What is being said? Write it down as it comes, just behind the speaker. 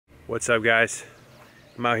What's up, guys?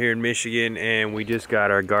 I'm out here in Michigan and we just got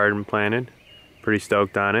our garden planted. Pretty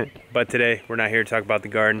stoked on it. But today we're not here to talk about the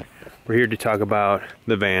garden. We're here to talk about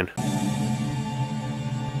the van.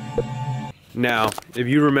 Now, if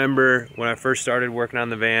you remember when I first started working on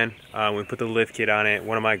the van, we put the lift kit on it.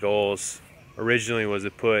 One of my goals originally was to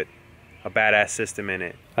put a badass system in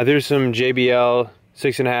it. I threw some JBL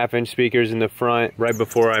 6.5-inch speakers in the front right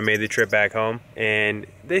before I made the trip back home, and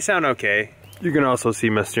they sound okay. You can also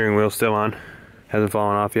see my steering wheel still on. Hasn't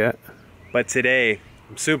fallen off yet. But today,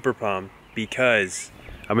 I'm super pumped because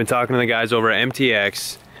I've been talking to the guys over at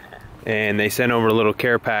MTX and they sent over a little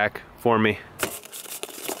care pack for me.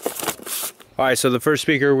 All right, so the first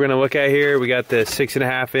speaker we're gonna look at here, we got the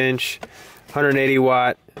 6.5-inch, 180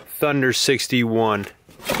 watt Thunder 61.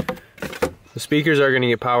 The speakers are gonna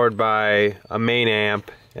get powered by a main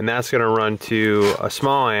amp, and that's gonna run to a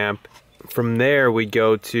small amp. From there, we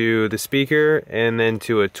go to the speaker and then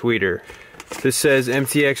to a tweeter. This says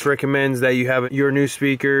MTX recommends that you have your new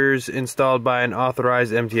speakers installed by an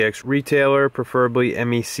authorized MTX retailer, preferably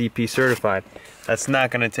MECP certified. That's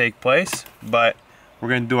not gonna take place, but we're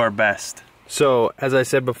gonna do our best. So, as I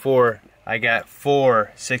said before, I got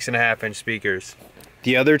 4 6.5-inch speakers.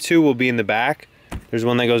 The other 2 will be in the back. There's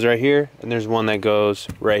one that goes right here, and there's one that goes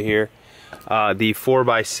right here. The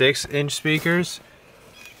 4x6-inch speakers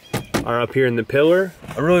are up here in the pillar.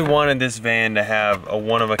 I really wanted this van to have a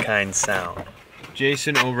one-of-a-kind sound.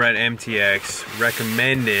 Jason over at MTX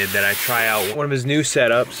recommended that I try out one of his new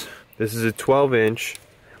setups. This is a 12-inch,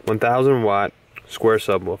 1,000 watt square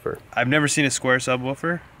subwoofer. I've never seen a square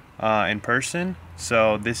subwoofer in person,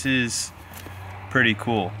 so this is pretty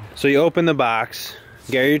cool. So you open the box,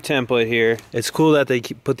 you got your template here. It's cool that they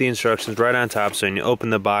put the instructions right on top, so when you open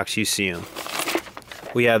the box, you see them.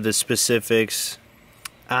 We have the specifics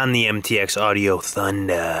on the MTX Audio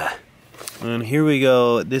Thunder. And here we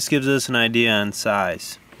go. This gives us an idea on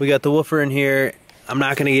size. We got the woofer in here. I'm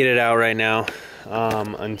not gonna get it out right now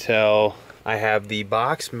until I have the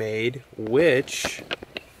box made, which,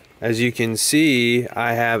 as you can see,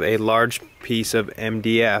 I have a large piece of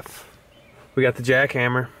MDF. We got the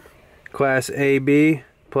jackhammer, Class AB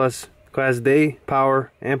plus Class D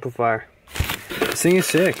power amplifier. This thing is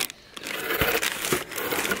sick.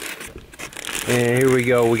 And here we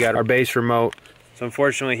go, we got our bass remote. So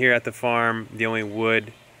unfortunately here at the farm, the only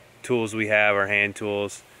wood tools we have are hand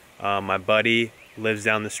tools. My buddy lives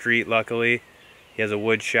down the street, luckily. He has a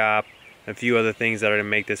wood shop, and a few other things that are gonna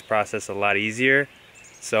make this process a lot easier.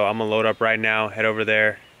 So I'm gonna load up right now, head over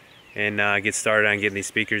there, and get started on getting these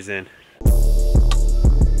speakers in.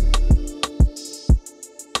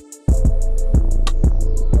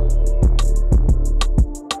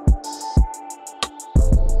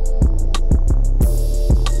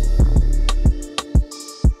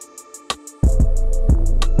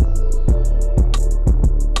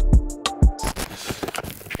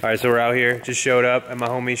 All right, so we're out here, just showed up at my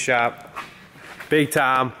homie's shop. Big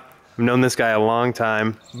Tom, I've known this guy a long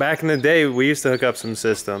time. Back in the day, we used to hook up some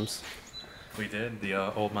systems. We did,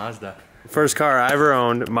 the old Mazda. First car I ever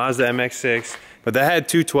owned, Mazda MX-6, but that had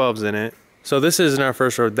 2 12s in it. So this isn't our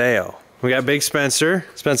first rodeo. We got Big Spencer.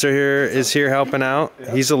 Spencer here is here helping out.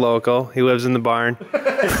 He's a local, he lives in the barn.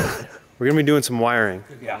 We're gonna be doing some wiring.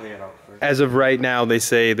 Yeah. As of right now, they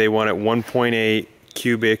say they want it 1.8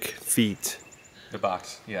 cubic feet. The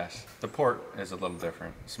box, yes. The port is a little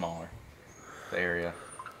different, smaller. The area.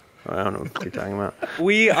 I don't know what you're talking about.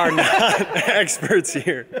 We are not experts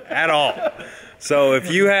here at all. So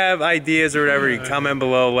if you have ideas or whatever, you comment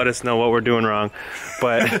below, let us know what we're doing wrong.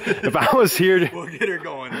 But if I was here to... We'll get her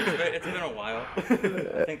going. It's been a while. I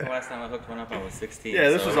think the last time I hooked one up, I was 16. Yeah,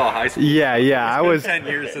 this was all high school. Yeah, I was... 10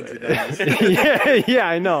 years since we done this. yeah,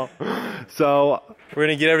 I know. So we're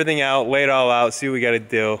gonna get everything out, lay it all out, see what we gotta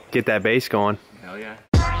do. Get that bass going. Hell yeah.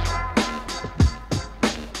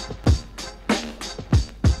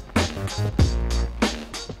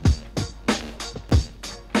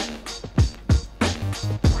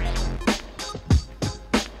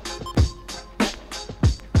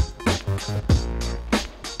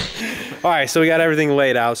 All right, so we got everything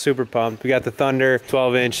laid out, super pumped. We got the Thunder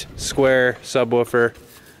 12-inch square subwoofer.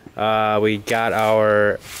 We got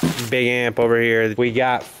our big amp over here. We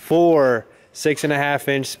got 4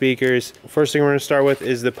 6.5-inch speakers. First thing we're gonna start with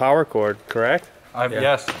is the power cord, correct?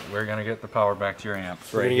 Yes, we're gonna get the power back to your amp.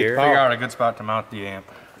 Right here. Figure out a good spot to mount the amp.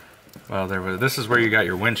 Well, this is where you got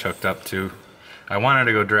your winch hooked up to. I wanted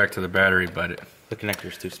to go direct to the battery, but the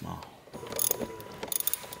connector's too small.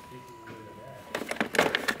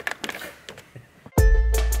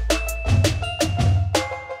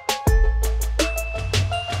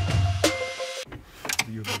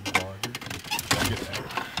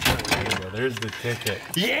 there's the ticket.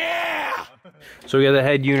 Yeah! So we got the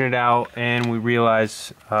head unit out, and we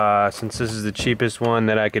realized since this is the cheapest one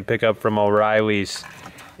that I could pick up from O'Reilly's,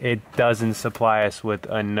 it doesn't supply us with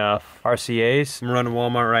enough RCAs. I'm running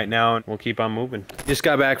Walmart right now, and we'll keep on moving. Just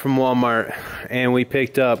got back from Walmart, and we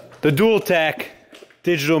picked up the Dual-Tac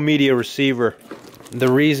digital media receiver.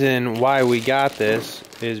 The reason why we got this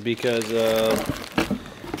is because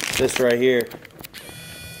of this right here.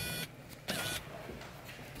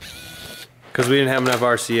 Because we didn't have enough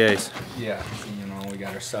RCAs. Yeah, you know, we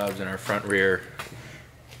got our subs in our front rear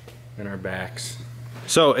and our backs.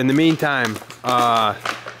 So in the meantime, I'm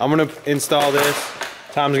gonna install this.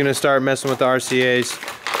 Tom's gonna start messing with the RCAs.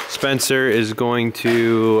 Spencer is going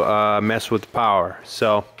to mess with the power.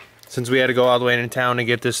 So since we had to go all the way into town to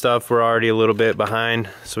get this stuff, we're already a little bit behind.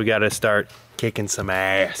 So we gotta start kicking some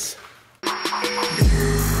ass.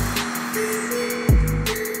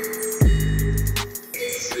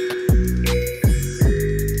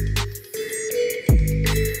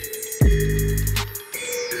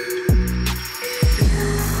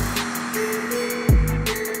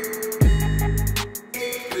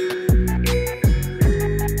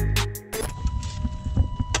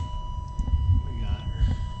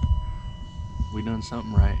 We doing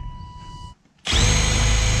something right.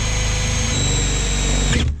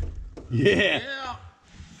 Yeah.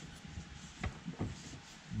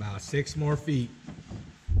 About 6 more feet.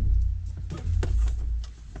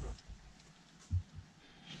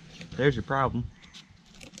 There's your problem.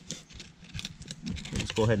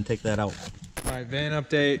 Let's go ahead and take that out. All right, van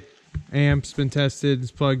update. Amp's been tested, it's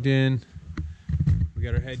plugged in. We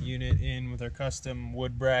got our head unit in with our custom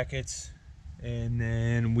wood brackets. And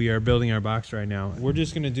then we are building our box right now. We're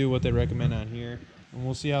just gonna do what they recommend on here, and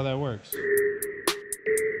we'll see how that works.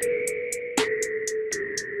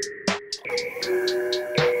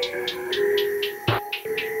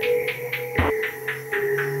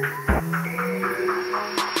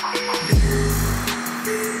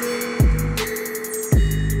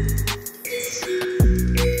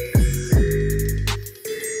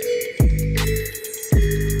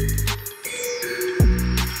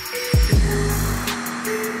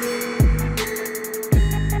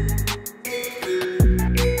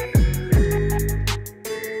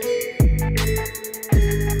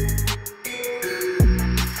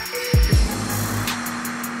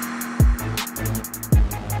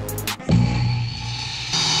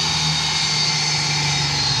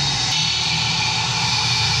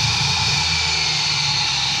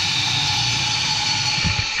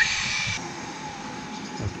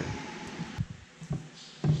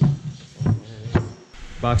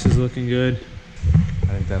 Box is looking good. I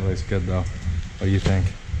think that looks good though. What do you think?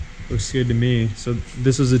 Looks good to me. So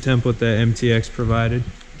this was the template that MTX provided.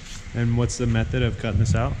 And what's the method of cutting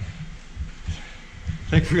this out?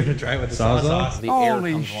 I think we're gonna try it with the Sawzall. The air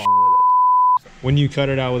comes along with it. When you cut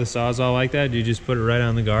it out with a Sawzall like that, do you just put it right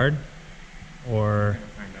on the guard? Or?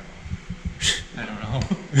 I don't know.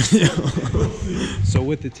 So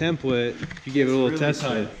with the template, you give it a little test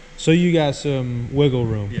fit. So you got some wiggle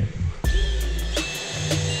room. Yeah.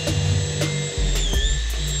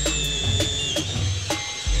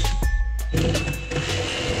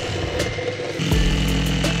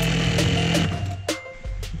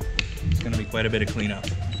 It's gonna be quite a bit of cleanup.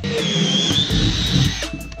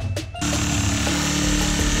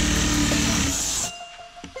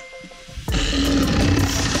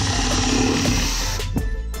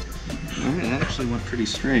 Alright, that actually went pretty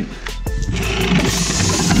straight.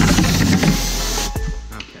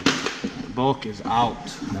 Okay. The bulk is out.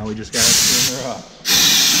 Now we just gotta trim her up.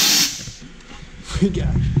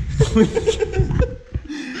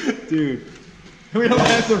 Dude, we don't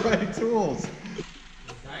have the right tools.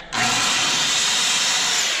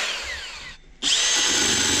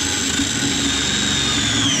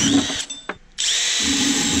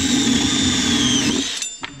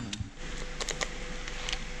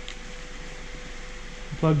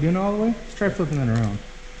 Plugged in all the way? Let's try flipping that around.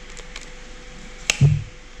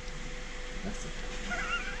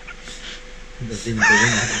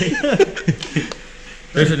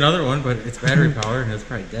 There's another one, but it's battery powered and it's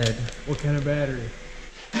probably dead. What kind of battery?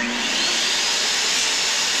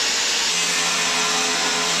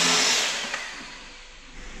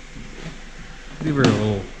 Give her a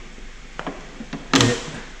little hit.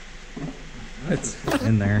 It's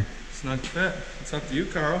in there. Snug fit. It's up to you,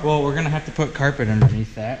 Carl. Well, we're gonna have to put carpet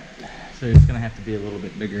underneath that, so it's gonna have to be a little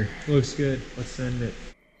bit bigger. Looks good. Let's send it.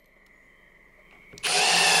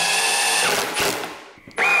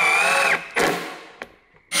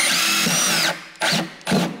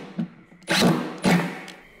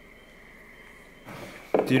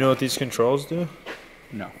 Do you know what these controls do?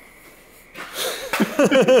 No.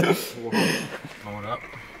 Going up.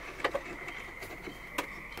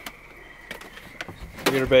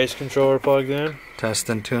 Get our bass controller plugged in. Test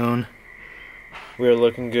and tune. We are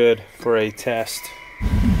looking good for a test.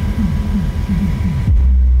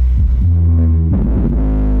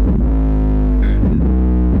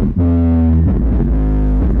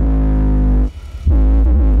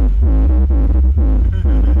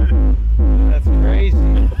 That's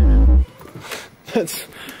crazy.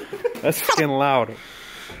 That's fucking loud.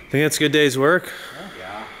 Think that's a good day's work?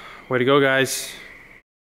 Yeah. Way to go, guys.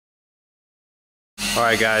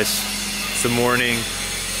 Alright guys, it's the morning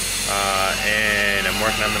and I'm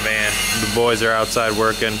working on the van. The boys are outside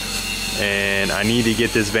working and I need to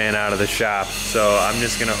get this van out of the shop. So I'm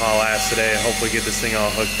just gonna haul ass today and hopefully get this thing all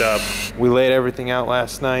hooked up. We laid everything out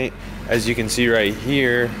last night. As you can see right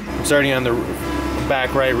here, I'm starting on the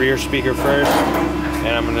back right rear speaker first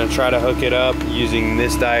and I'm gonna try to hook it up using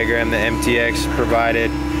this diagram that MTX provided.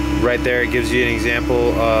 Right there, it gives you an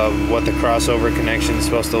example of what the crossover connection is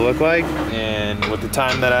supposed to look like. And with the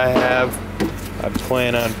time that I have, I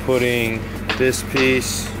plan on putting this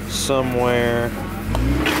piece somewhere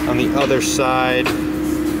on the other side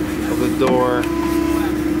of the door,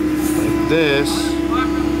 like this,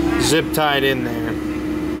 zip tied in there.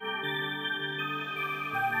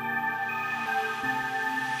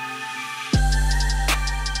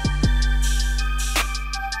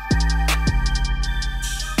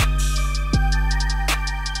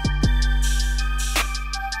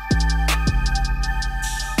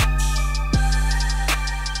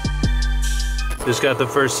 Just got the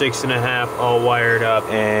first 6.5 all wired up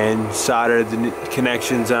and soldered the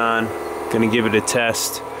connections on. Gonna give it a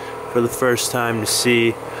test for the first time to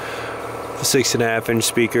see the 6.5-inch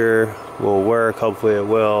speaker will work. Hopefully it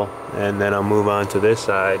will, and then I'll move on to this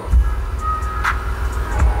side.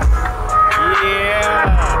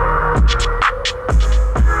 Yeah!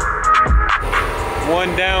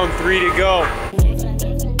 1 down, 3 to go.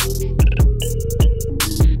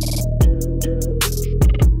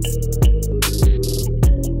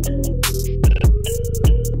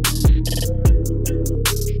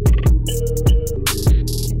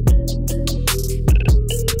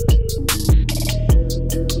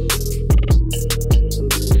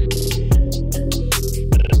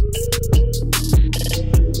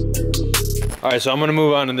 All right, so I'm gonna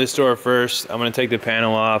move on to this door first. I'm gonna take the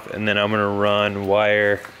panel off and then I'm gonna run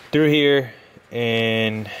wire through here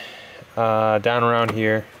and down around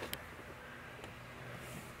here.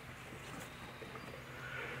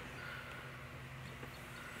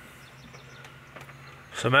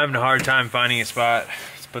 So I'm having a hard time finding a spot.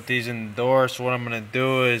 Let's put these in the door. So what I'm gonna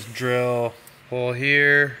do is drill hole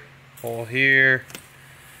here, hole here.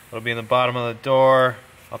 It'll be in the bottom of the door.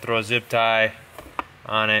 I'll throw a zip tie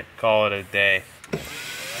on it, call it a day.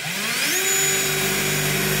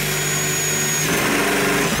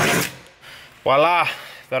 Voila,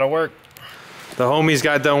 that'll work. The homies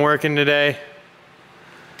got done working today.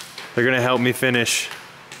 They're gonna help me finish.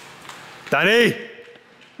 Donnie!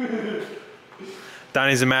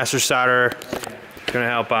 Donnie's a master solderer. Gonna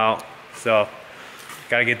help out. So,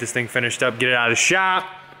 gotta get this thing finished up, get it out of the shop.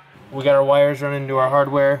 We got our wires running into our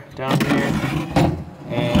hardware down here.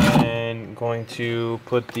 And going to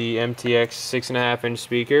put the MTX 6.5-inch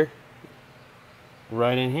speaker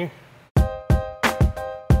right in here.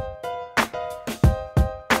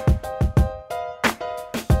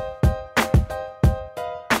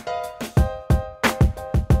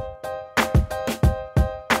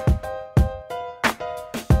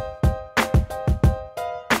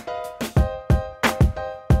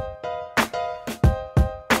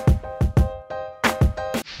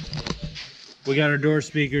 We got our door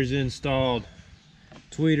speakers installed.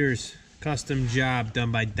 Tweeters, custom job done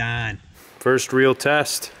by Don. First real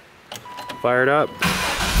test. Fired up.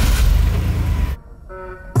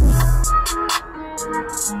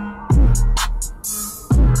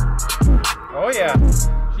 Oh yeah.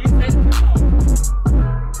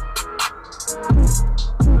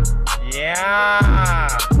 Yeah.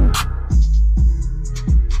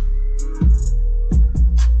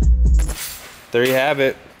 There you have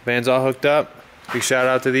it. Van's all hooked up. Big shout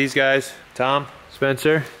out to these guys, Tom,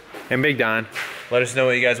 Spencer, and Big Don. Let us know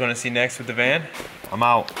what you guys want to see next with the van. I'm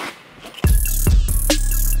out.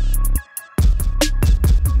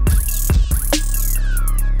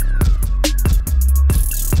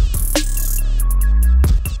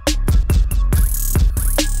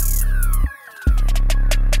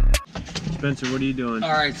 Spencer, what are you doing?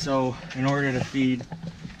 All right, so in order to feed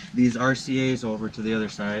these RCAs over to the other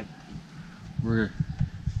side,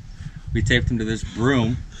 we taped them to this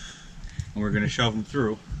broom and we're gonna shove them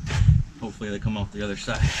through. Hopefully they come off the other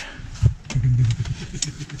side.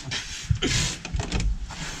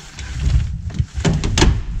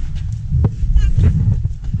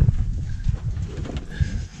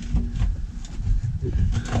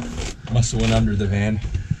 Must have went under the van.